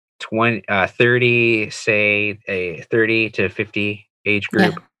know, 30, say a 30 to 50 age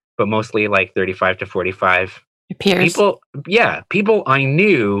group, but mostly like 35 to 45 Your peers. People I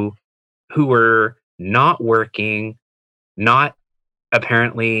knew who were not working, not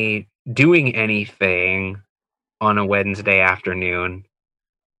apparently doing anything on a Wednesday afternoon,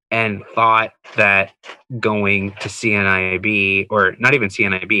 and thought that going to CNIB, or not even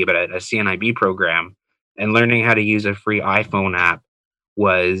CNIB, but a CNIB program, and learning how to use a free iPhone app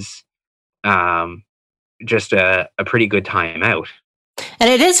was just a pretty good time out. And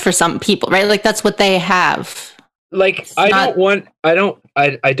it is for some people, right? Like that's what they have. Like I don't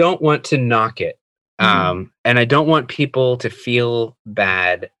want to knock it. And I don't want people to feel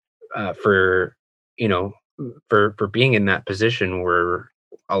bad for being in that position, where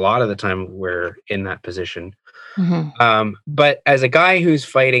a lot of the time we're in that position. But as a guy who's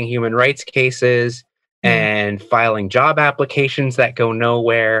fighting human rights cases and filing job applications that go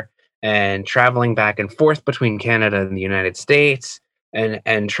nowhere, and traveling back and forth between Canada and the United States,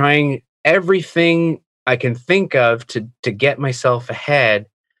 and trying everything I can think of to get myself ahead,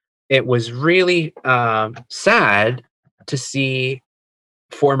 it was really sad to see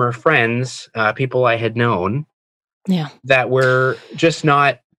former friends, people I had known, that were just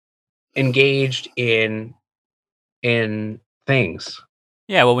not engaged in things.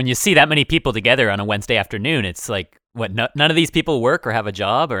 Yeah, well, when you see that many people together on a Wednesday afternoon, it's like, what? None of these people work or have a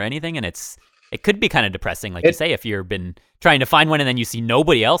job or anything, and it could be kind of depressing, like you say, if you've been trying to find one and then you see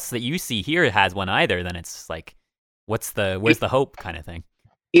nobody else that you see here has one either. Then it's like, where's the hope, kind of thing.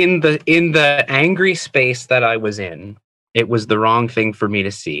 In the angry space that I was in, it was the wrong thing for me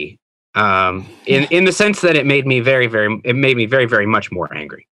to see. In the sense that it made me very, very much more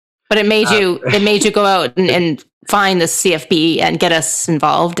angry. But it made you go out and find the CFB and get us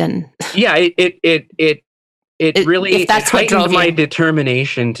involved. And yeah, it really, if that's what drove my you.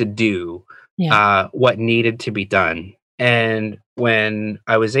 determination to do what needed to be done. And when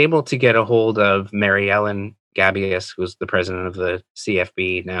I was able to get a hold of Mary Ellen Gabius, who's the president of the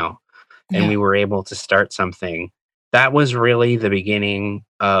CFB now, and we were able to start something, that was really the beginning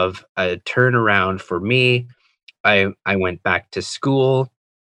of a turnaround for me. I went back to school.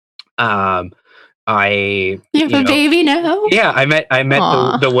 You have a baby now? Yeah, I met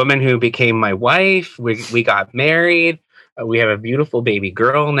the woman who became my wife. We got married. We have a beautiful baby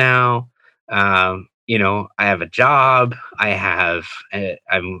girl now. I have a job. I'm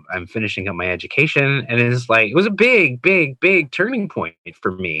finishing up my education, and it was a big, big, big turning point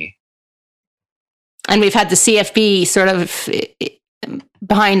for me. And we've had the CFB sort of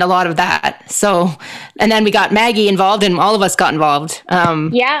behind a lot of that. So, and then we got Maggie involved, and all of us got involved.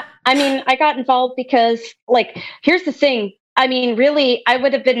 Yeah, I mean, I got involved because, here's the thing. I mean, really, I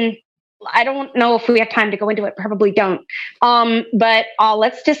would have been. I don't know if we have time to go into it. Probably don't. But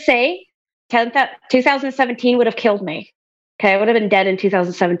let's just say 2017 would have killed me. Okay, I would have been dead in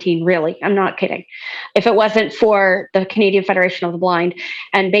 2017, really. I'm not kidding. If it wasn't for the Canadian Federation of the Blind,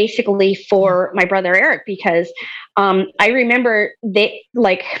 and basically for my brother Eric, because I remember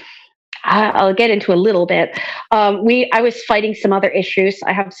I'll get into a little bit. I was fighting some other issues.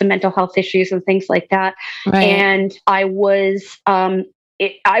 I have some mental health issues and things like that. Right. And I was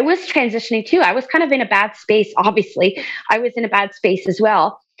transitioning too. I was kind of in a bad space, obviously. I was in a bad space as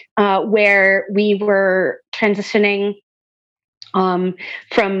well, where we were transitioning from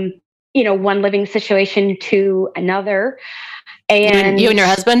one living situation to another. And you and your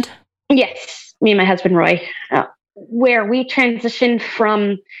husband? Yes, me and my husband Roy, where we transitioned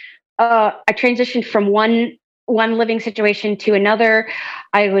from I transitioned from one living situation to another.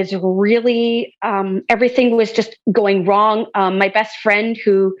 I was really everything was just going wrong. My best friend,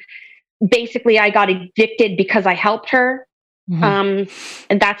 who basically I got evicted because I helped her. And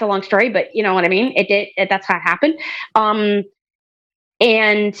that's a long story, but you know what I mean? That's how it happened.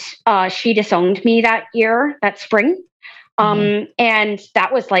 And she disowned me that spring. And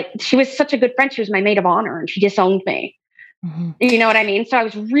that was she was such a good friend. She was my maid of honor, and she disowned me. You know what I mean? So I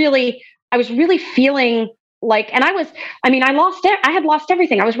was really feeling and I had lost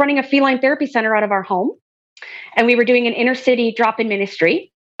everything. I was running a feline therapy center out of our home, and we were doing an inner city drop-in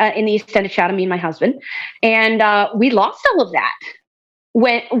ministry in the East End of Chatham, me and my husband. And we lost all of that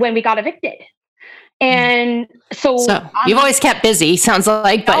when we got evicted. And so you've always kept busy, sounds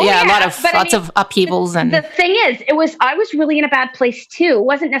like, but lots of upheavals. And the thing is, I was really in a bad place too. It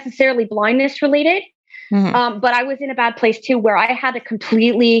wasn't necessarily blindness related, but I was in a bad place too, where I had to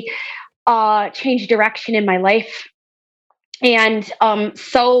completely change direction in my life. And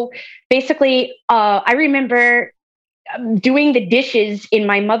so basically, I remember doing the dishes in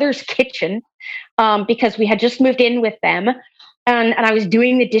my mother's kitchen because we had just moved in with them. And I was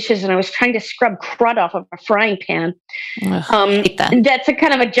doing the dishes, and I was trying to scrub crud off of a frying pan. That's a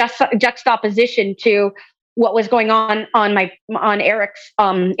kind of a juxtaposition to what was going on Eric's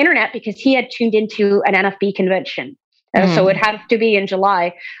internet, because he had tuned into an NFB convention. So it had to be in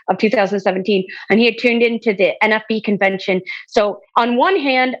July of 2017. And he had tuned into the NFB convention. So on one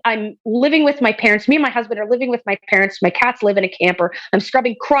hand, I'm living with my parents. Me and my husband are living with my parents. My cats live in a camper. I'm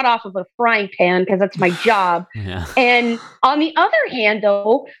scrubbing crud off of a frying pan because that's my job. Yeah. And on the other hand,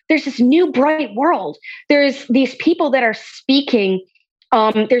 though, there's this new bright world. There's these people that are speaking.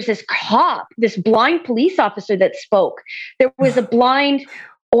 There's this cop, this blind police officer that spoke. There was a blind...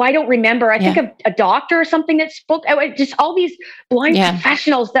 I don't remember. I think a doctor or something that spoke. Just all these blind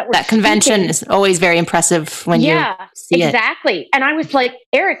professionals that were. That convention is always very impressive when you see exactly. And I was like,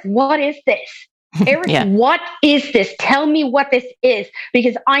 Eric, what is this? Eric, what is this? Tell me what this is,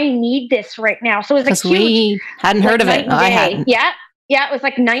 because I need this right now. So it was like we hadn't heard of it. I hadn't. Yeah, it was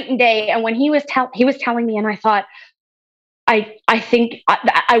like night and day. And when he was telling me, and I thought, I think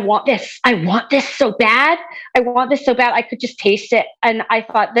I want this. I want this so bad. I want this so bad. I could just taste it. And I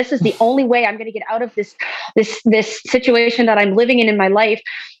thought, this is the only way I'm going to get out of this situation that I'm living in my life.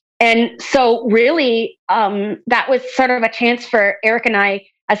 And so really, that was sort of a chance for Eric and I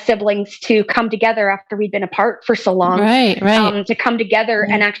as siblings to come together after we'd been apart for so long. Right. To come together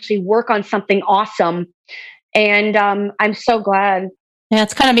and actually work on something awesome. And I'm so glad. Yeah,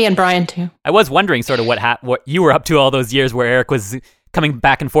 it's kind of me and Brian too. I was wondering sort of what you were up to all those years where Eric was coming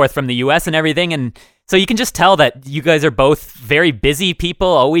back and forth from the US and everything. And so you can just tell that you guys are both very busy people,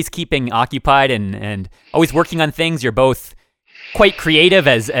 always keeping occupied and always working on things. You're both quite creative,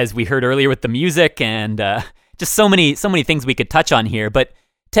 as we heard earlier with the music, and just so many things we could touch on here. But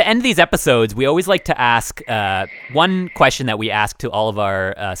to end these episodes, we always like to ask one question that we ask to all of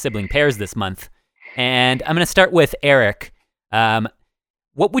our sibling pairs this month. And I'm going to start with Eric.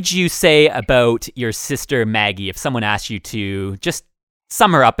 What would you say about your sister Maggie if someone asked you to just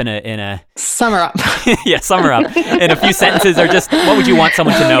sum her up in a sum her up? Yeah, sum her up in a few sentences, or just what would you want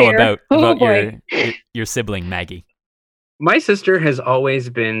someone to know about your sibling Maggie? My sister has always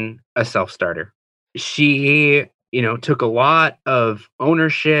been a self-starter. She, took a lot of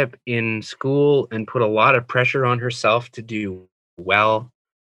ownership in school and put a lot of pressure on herself to do well.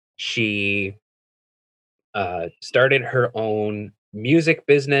 She started her own music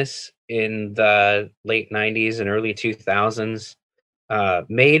business in the late 90s and early 2000s,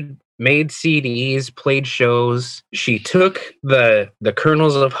 made CDs, played shows. She took the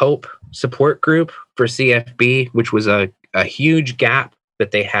Kernels of Hope support group for CFB, which was a huge gap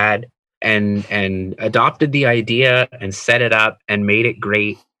that they had, and adopted the idea and set it up and made it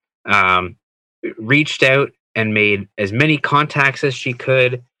great. Reached out and made as many contacts as she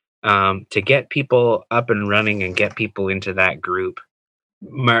could to get people up and running and get people into that group.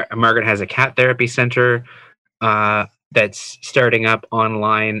 Margaret has a cat therapy center that's starting up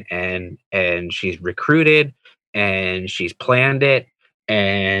online, and she's recruited and she's planned it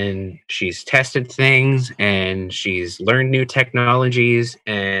and she's tested things and she's learned new technologies,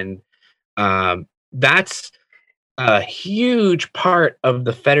 and that's a huge part of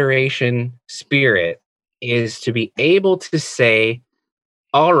the Federation spirit, is to be able to say,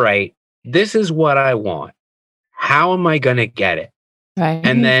 all right, this is what I want. How am I going to get it? Right.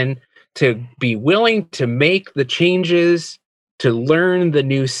 And then to be willing to make the changes, to learn the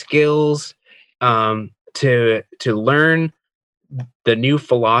new skills, to learn the new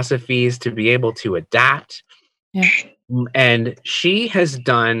philosophies, to be able to adapt. Yeah. And she has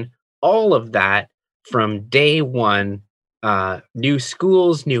done all of that from day one. New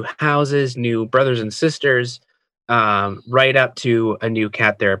schools, new houses, new brothers and sisters, right up to a new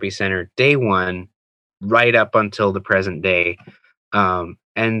cat therapy center, day one, right up until the present day.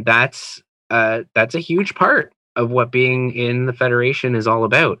 And that's a huge part of what being in the Federation is all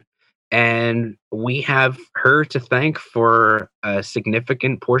about. And we have her to thank for a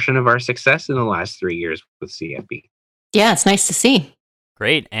significant portion of our success in the last 3 years with CFB. Yeah, it's nice to see.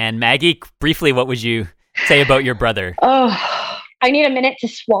 Great. And Maggie, briefly, what would you say about your brother? Oh, I need a minute to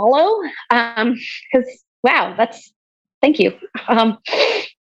swallow. Because, wow, thank you.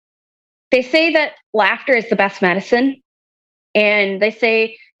 They say that laughter is the best medicine. And they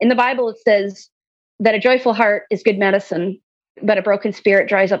say in the Bible, it says that a joyful heart is good medicine, but a broken spirit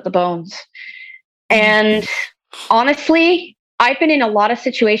dries up the bones. And honestly, I've been in a lot of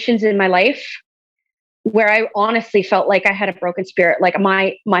situations in my life where I honestly felt like I had a broken spirit, like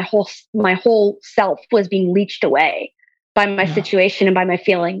my whole self was being leached away by my situation and by my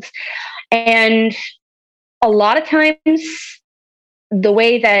feelings. And a lot of times, the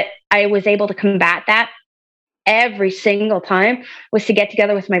way that I was able to combat that every single time was to get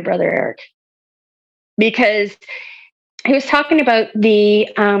together with my brother Eric, because he was talking about the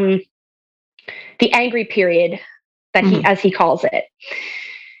the angry period that he, as he calls it.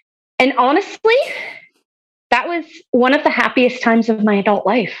 And honestly, that was one of the happiest times of my adult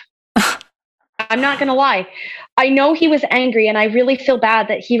life. I'm not going to lie. I know he was angry, and I really feel bad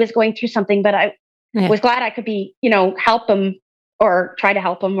that he was going through something, but I was glad I could be, help him or try to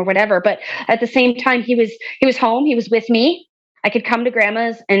help him or whatever. But at the same time, he was home. He was with me. I could come to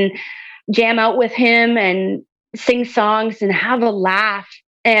grandma's and jam out with him and sing songs and have a laugh.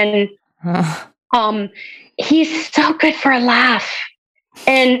 And he's so good for a laugh.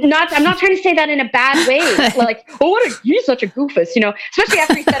 And I'm not trying to say that in a bad way. Like, he's such a goofus, especially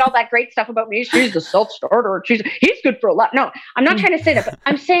after he said all that great stuff about me. She's the self-starter. He's good for a laugh. No, I'm not trying to say that, but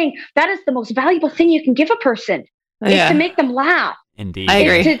I'm saying that is the most valuable thing you can give a person is to make them laugh. Indeed. I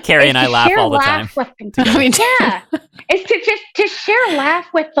agree. Carrie and I laugh all the time. It's to share a laugh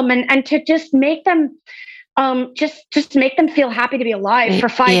with them and to just make them just make them feel happy to be alive for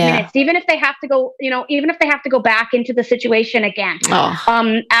 5 minutes, even if they have to go back into the situation again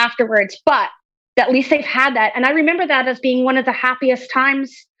afterwards. But at least they've had that. And I remember that as being one of the happiest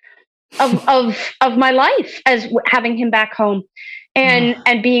times of my life, as having him back home and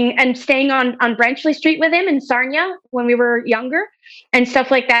staying on Branchley Street with him in Sarnia when we were younger and stuff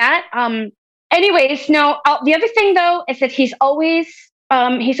like that. Anyways, no, the other thing though, is that he's always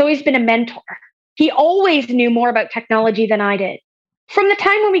been a mentor. He always knew more about technology than I did. From the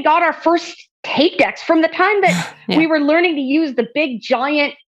time when we got our first tape decks, from the time that we were learning to use the big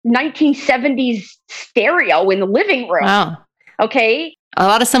giant 1970s stereo in the living room. Wow. Okay. A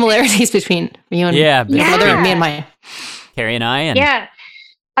lot of similarities between you and your brother and me and my Carrie and I. Yeah.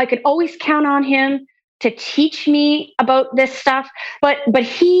 I could always count on him to teach me about this stuff. But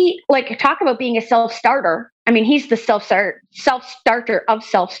he, talk about being a self-starter. I mean, he's the self-starter of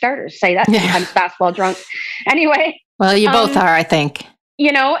self-starters. Say that sometimes fast while drunk. Anyway. Well, you both are, I think.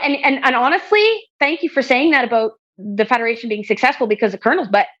 And honestly, thank you for saying that about the Federation being successful because of Colonels.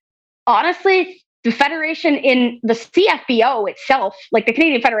 But honestly, the Federation in the CFBO itself, like the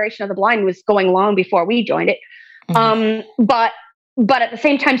Canadian Federation of the Blind, was going long before we joined it. But at the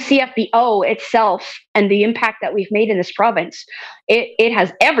same time, CFBO itself and the impact that we've made in this province, it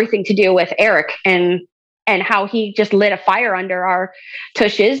has everything to do with Eric and how he just lit a fire under our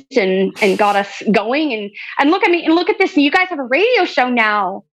tushes and got us going. And look at this. You guys have a radio show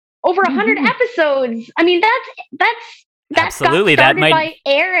now, over 100 episodes. I mean, that's absolutely got started by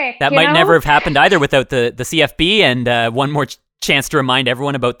Eric. That might never have happened either without the CFB. And one more chance to remind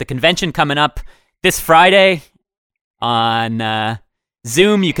everyone about the convention coming up this Friday on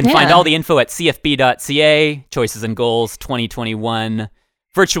Zoom. You can find all the info at cfb.ca, Choices and Goals 2021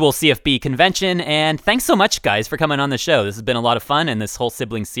 virtual CFB convention. And thanks so much, guys, for coming on the show. This has been a lot of fun, and this whole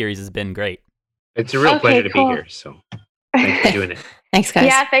sibling series has been great. It's a real pleasure to be here, so thanks for doing it. Thanks, guys.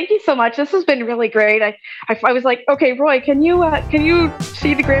 Yeah, thank you so much. This has been really great. I was like, okay, Roy, can you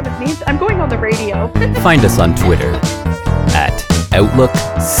see the Grandma's Needs? I'm going on the radio. Find us on Twitter at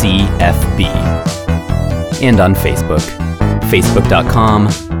OutlookCFB and on Facebook,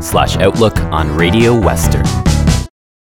 facebook.com/Outlook on Radio Western.